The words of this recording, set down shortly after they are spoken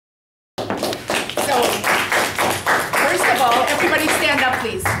everybody stand up,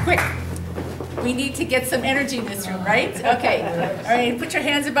 please, quick. We need to get some energy in this room, right? Okay, all right, put your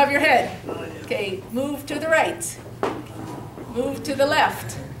hands above your head. Okay, move to the right. Move to the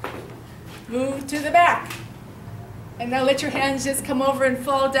left. Move to the back. And now let your hands just come over and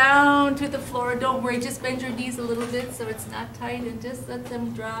fall down to the floor. Don't worry, just bend your knees a little bit so it's not tight, and just let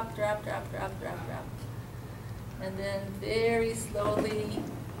them drop, drop, drop, drop, drop, drop. And then very slowly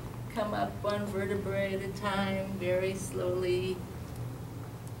come up one vertebrae at a time, very slowly.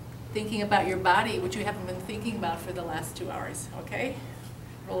 Thinking about your body, which you haven't been thinking about for the last 2 hours, okay?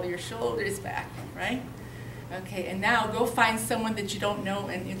 Roll your shoulders back, right? Okay, and now go find someone that you don't know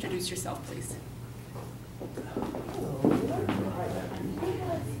and introduce yourself, please.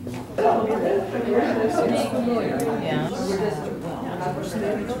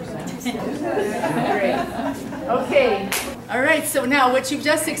 Great. Okay. All right, so now what you've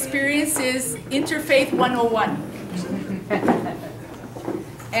just experienced is Interfaith 101.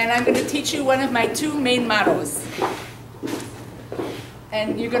 And I'm going to teach you one of my 2 main mottos.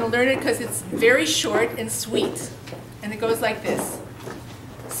 And you're going to learn it because it's very short and sweet. And it goes like this.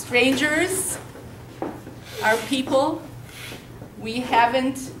 Strangers are people we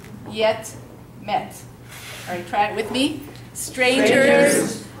haven't yet met. All right, try it with me.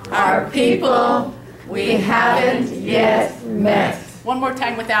 Strangers are people we haven't yet met. One more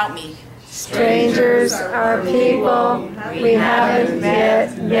time without me. Strangers are people we haven't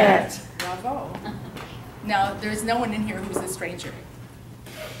yet met. Bravo. Now, there's no one in here who's a stranger.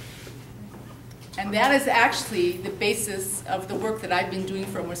 And that is actually the basis of the work that I've been doing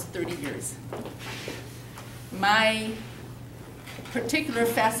for almost 30 years. My particular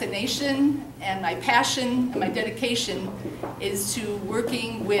fascination and my passion and my dedication is to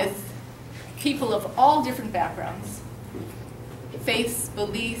working with people of all different backgrounds, faiths,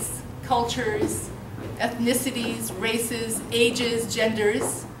 beliefs, cultures, ethnicities, races, ages,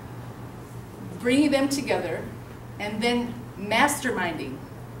 genders, bringing them together and then masterminding,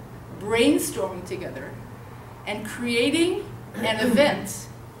 brainstorming together, and creating an event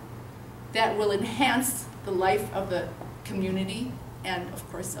that will enhance the life of the community and,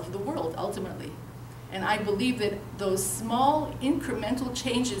 of course, of the world, ultimately. And I believe that those small incremental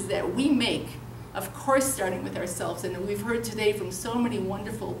changes that we make, of course starting with ourselves, and we've heard today from so many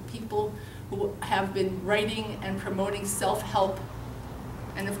wonderful people who have been writing and promoting self-help.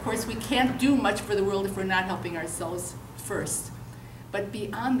 And of course we can't do much for the world if we're not helping ourselves first. But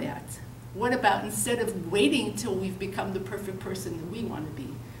beyond that, what about instead of waiting till we've become the perfect person that we want to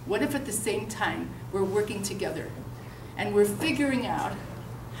be, what if at the same time we're working together and we're figuring out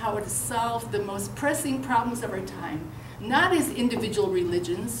how to solve the most pressing problems of our time, not as individual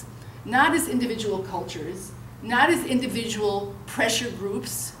religions, not as individual cultures, not as individual pressure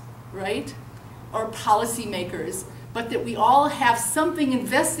groups, right, or policymakers, but that we all have something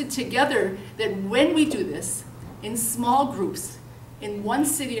invested together that when we do this in small groups, in one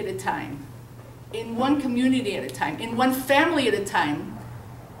city at a time, in one community at a time, in one family at a time,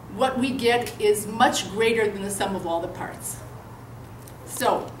 what we get is much greater than the sum of all the parts.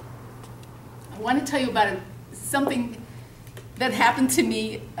 So, I want to tell you about something that happened to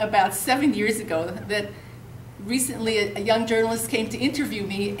me about 7 years ago. That recently a young journalist came to interview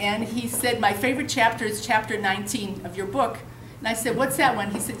me, and he said, my favorite chapter is chapter 19 of your book. And I said, what's that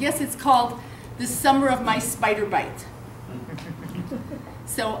one? He said, yes, it's called The Summer of My Spider Bite.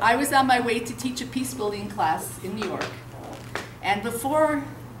 So I was on my way to teach a peace building class in New York. And before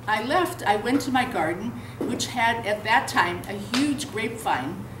I left, I went to my garden, which had at that time a huge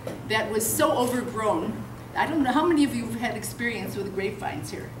grapevine that was so overgrown. I don't know how many of you have had experience with grapevines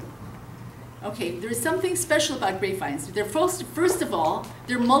here. Okay, there's something special about grapevines. They're first of all,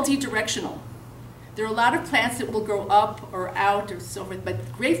 they're multi-directional. There are a lot of plants that will grow up or out or so forth,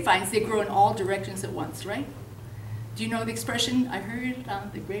 but grapevines, they grow in all directions at once, right? Do you know the expression, I heard it on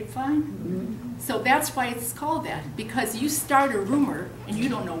the grapevine? Mm-hmm. So that's why it's called that, because you start a rumor and you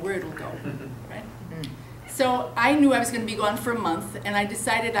don't know where it'll go, right? Mm-hmm. So I knew I was going to be gone for a month, and I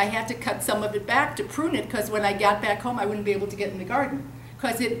decided I had to cut some of it back to prune it, because when I got back home I wouldn't be able to get in the garden,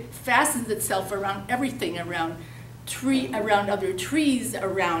 because it fastens itself around everything, around other trees,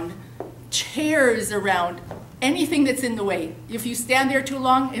 around chairs, around anything that's in the way. If you stand there too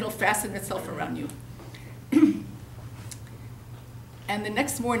long, it'll fasten itself around you. And the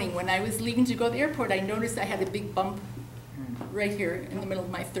next morning, when I was leaving to go to the airport, I noticed I had a big bump right here in the middle of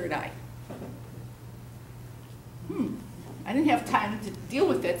my third eye. I didn't have time to deal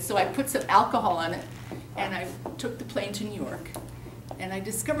with it, so I put some alcohol on it, and I took the plane to New York. And I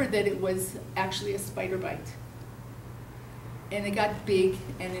discovered that it was actually a spider bite. and it got big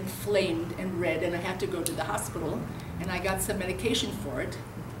and inflamed and red, and I had to go to the hospital, and I got some medication for it,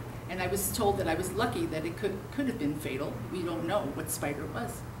 and I was told that I was lucky that it could have been fatal. We don't know what spider it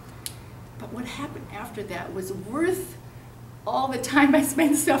was. But what happened after that was worth all the time I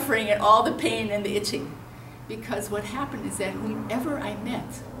spent suffering and all the pain and the itching. Because what happened is that whomever I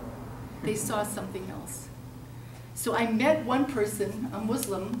met, they saw something else. So I met one person, a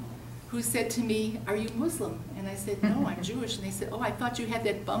Muslim, who said to me, "Are you Muslim?" And I said, "No, I'm Jewish." And they said, "Oh, I thought you had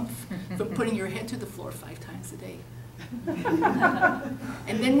that bump from putting your head to the floor 5 times a day."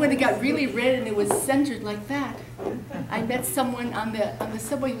 And then when it got really red and it was centered like that, I met someone on the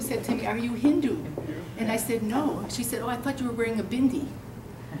subway who said to me, "Are you Hindu?" And I said, "No." She said, "Oh, I thought you were wearing a bindi."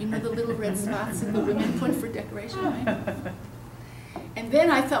 You know, the little red spots that the women put for decoration, right? And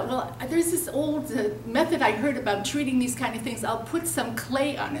then I thought, well, there's this old method I heard about treating these kind of things. I'll put some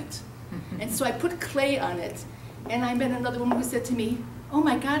clay on it. And so I put clay on it. And I met another woman who said to me, "Oh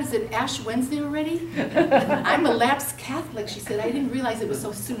my God, is it Ash Wednesday already?" "I'm a lapsed Catholic," she said. "I didn't realize it was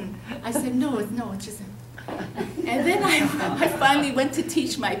so soon." I said, no, it just. And then I finally went to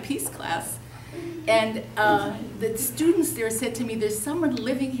teach my peace class. And the students there said to me, "There's someone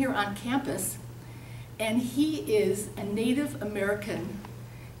living here on campus, and he is a Native American,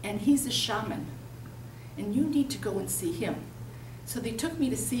 and he's a shaman, and you need to go and see him." So they took me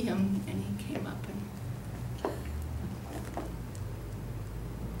to see him, and he came up, and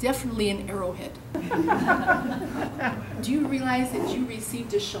definitely an arrowhead. "Do you realize that you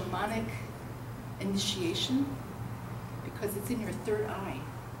received a shamanic initiation? Because it's in your third eye."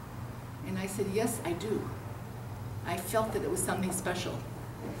 And I said, "Yes, I do. I felt that it was something special."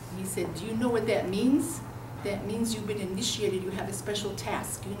 And he said, "Do you know what that means? That means you've been initiated, you have a special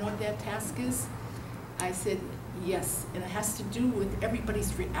task. You know what that task is?" I said, "Yes, and it has to do with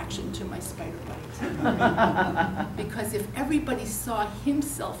everybody's reaction to my spider bite." Because if everybody saw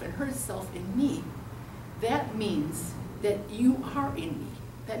himself and herself in me, that means that you are in me.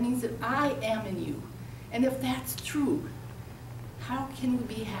 That means that I am in you. And if that's true, how can we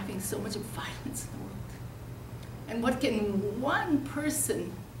be having so much violence in the world? And what can one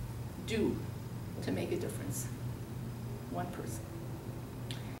person do to make a difference? One person.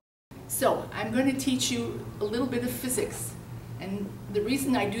 So I'm going to teach you a little bit of physics. And the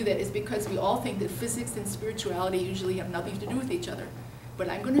reason I do that is because we all think that physics and spirituality usually have nothing to do with each other. But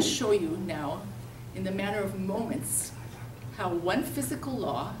I'm going to show you now, in the manner of moments, how one physical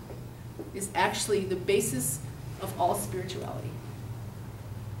law is actually the basis of all spirituality.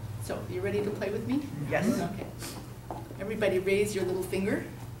 So, you ready to play with me? Yes. Okay. Everybody raise your little finger.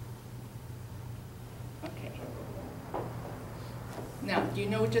 Okay. Now, do you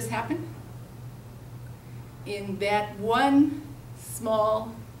know what just happened? In that one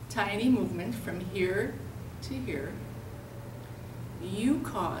small, tiny movement from here to here, you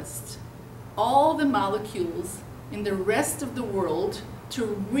caused all the molecules in the rest of the world to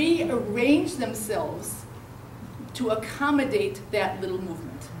rearrange themselves to accommodate that little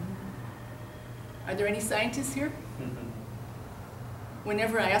movement. Are there any scientists here?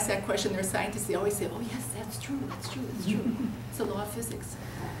 Whenever I ask that question, there are scientists, they always say, "Oh yes, that's true, that's true, that's true." It's the law of physics.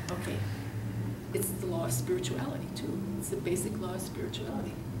 Okay. It's the law of spirituality too. It's the basic law of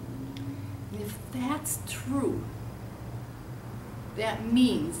spirituality. And if that's true, that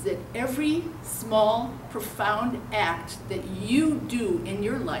means that every small, profound act that you do in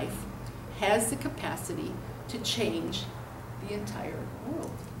your life has the capacity to change the entire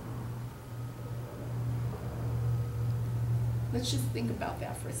world. Let's just think about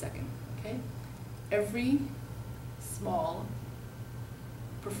that for a second, okay? Every small,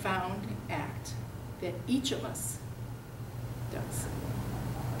 profound act that each of us does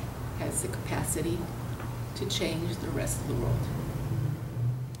has the capacity to change the rest of the world.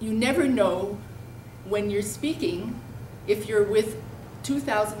 You never know when you're speaking, if you're with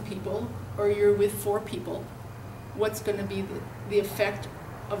 2,000 people or you're with 4 people, what's going to be the effect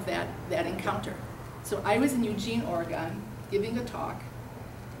of that encounter. So I was in Eugene, Oregon, giving a talk.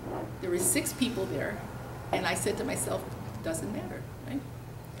 There were 6 people there, and I said to myself, doesn't matter, right?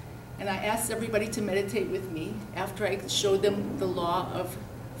 And I asked everybody to meditate with me after I showed them the law of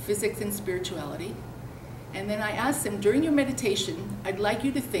physics and spirituality. And then I asked them, during your meditation, I'd like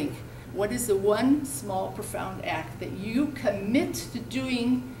you to think, what is the one small, profound act that you commit to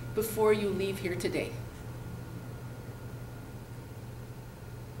doing before you leave here today?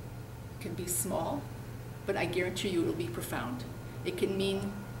 It can be small, but I guarantee you it'll be profound. It can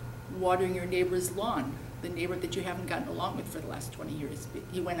mean watering your neighbor's lawn, the neighbor that you haven't gotten along with for the last 20 years.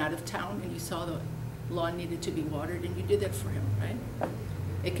 He went out of town and you saw the lawn needed to be watered and you did that for him, right?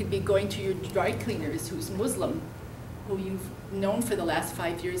 It could be going to your dry cleaners who's Muslim who you've known for the last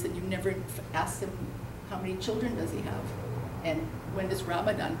 5 years and you've never asked him how many children does he have and when is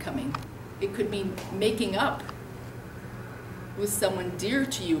Ramadan coming. It could mean making up with someone dear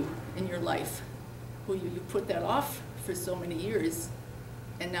to you in your life, who you put that off for so many years,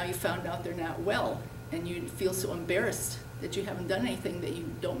 and now you found out they're not well, and you feel so embarrassed that you haven't done anything that you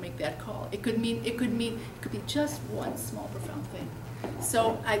don't make that call. It could be just one small, profound thing.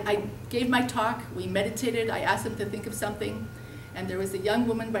 So I gave my talk, we meditated, I asked them to think of something, and there was a young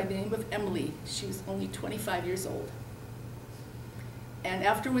woman by the name of Emily. She was only 25 years old. And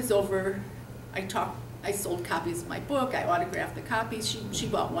after it was over, I sold copies of my book, I autographed the copies, she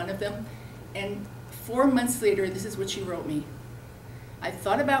bought one of them, and 4 months later, this is what she wrote me. I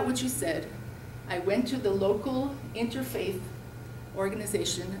thought about what you said, I went to the local interfaith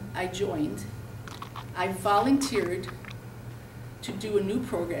organization I joined, I volunteered to do a new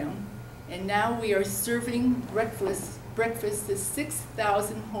program, and now we are serving breakfast to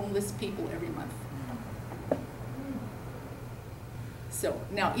 6,000 homeless people every month. So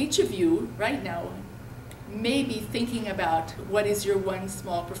now each of you, right now, may be thinking about what is your one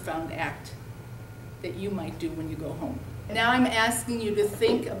small, profound act that you might do when you go home. Now I'm asking you to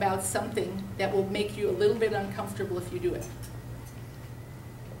think about something that will make you a little bit uncomfortable if you do it.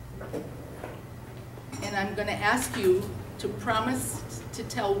 And I'm going to ask you to promise to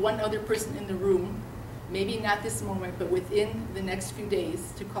tell one other person in the room, maybe not this moment, but within the next few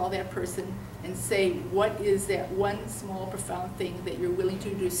days, to call that person and say, what is that one small, profound thing that you're willing to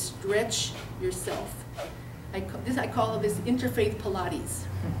do to stretch yourself? I call this Interfaith Pilates.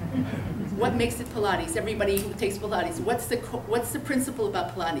 What makes it Pilates? Everybody who takes Pilates, what's the principle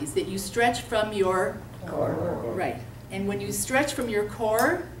about Pilates? That you stretch from your core. Right. And when you stretch from your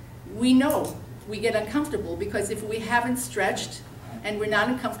core, we know we get uncomfortable, because if we haven't stretched and we're not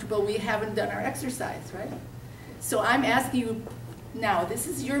uncomfortable, we haven't done our exercise, right? So I'm asking you now, this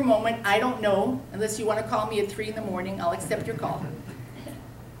is your moment. I don't know, unless you want to call me at 3 in the morning, I'll accept your call.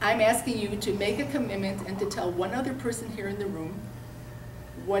 I'm asking you to make a commitment and to tell one other person here in the room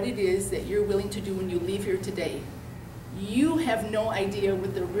what it is that you're willing to do when you leave here today. You have no idea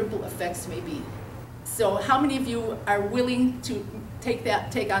what the ripple effects may be. So how many of you are willing to take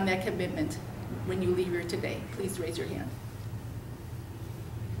on that commitment when you leave here today? Please raise your hand.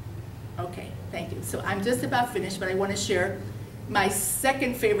 Okay, thank you. So I'm just about finished, but I want to share my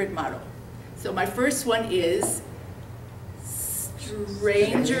second favorite motto. So my first one is,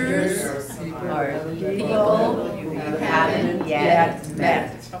 strangers are people you haven't yet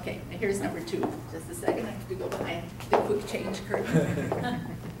met. Okay, and here's number 2. Just a second, I have to go behind the quick change curtain.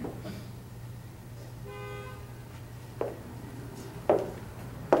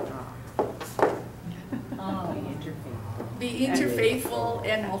 Be interfaithful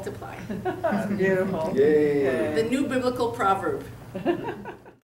and multiply. Beautiful. Yay. The new biblical proverb.